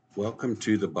Welcome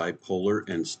to the Bipolar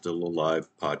and Still Alive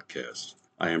podcast.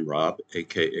 I am Rob,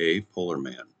 aka Polar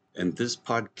Man, and this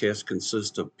podcast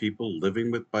consists of people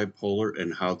living with bipolar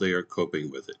and how they are coping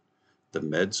with it, the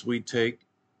meds we take,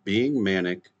 being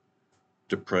manic,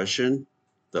 depression,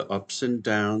 the ups and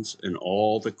downs, and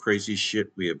all the crazy shit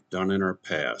we have done in our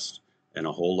past, and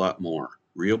a whole lot more.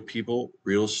 Real people,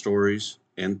 real stories,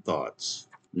 and thoughts.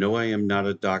 No, I am not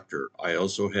a doctor. I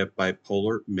also have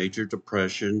bipolar, major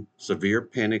depression, severe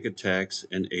panic attacks,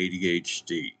 and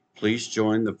ADHD. Please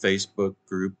join the Facebook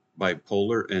group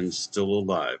Bipolar and Still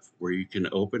Alive, where you can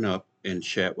open up and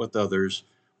chat with others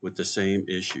with the same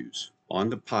issues. On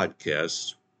the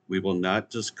podcast, we will not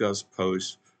discuss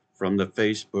posts from the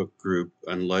Facebook group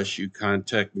unless you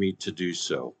contact me to do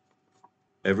so.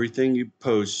 Everything you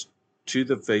post to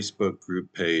the Facebook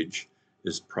group page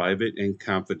is private and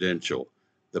confidential.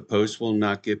 The post will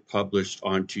not get published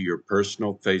onto your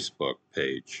personal Facebook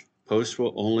page. Posts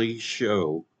will only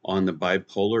show on the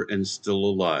Bipolar and Still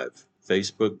Alive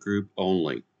Facebook group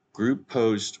only. Group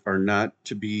posts are not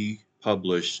to be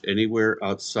published anywhere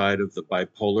outside of the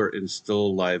Bipolar and Still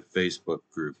Alive Facebook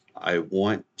group. I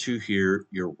want to hear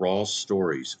your raw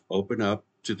stories. Open up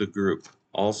to the group.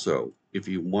 Also, if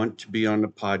you want to be on the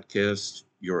podcast,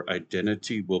 your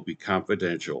identity will be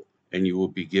confidential and you will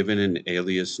be given an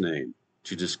alias name.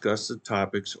 To discuss the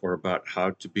topics or about how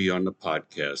to be on the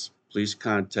podcast, please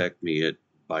contact me at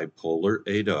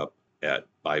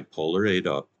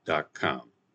bipolar8up@bipolar8up.com.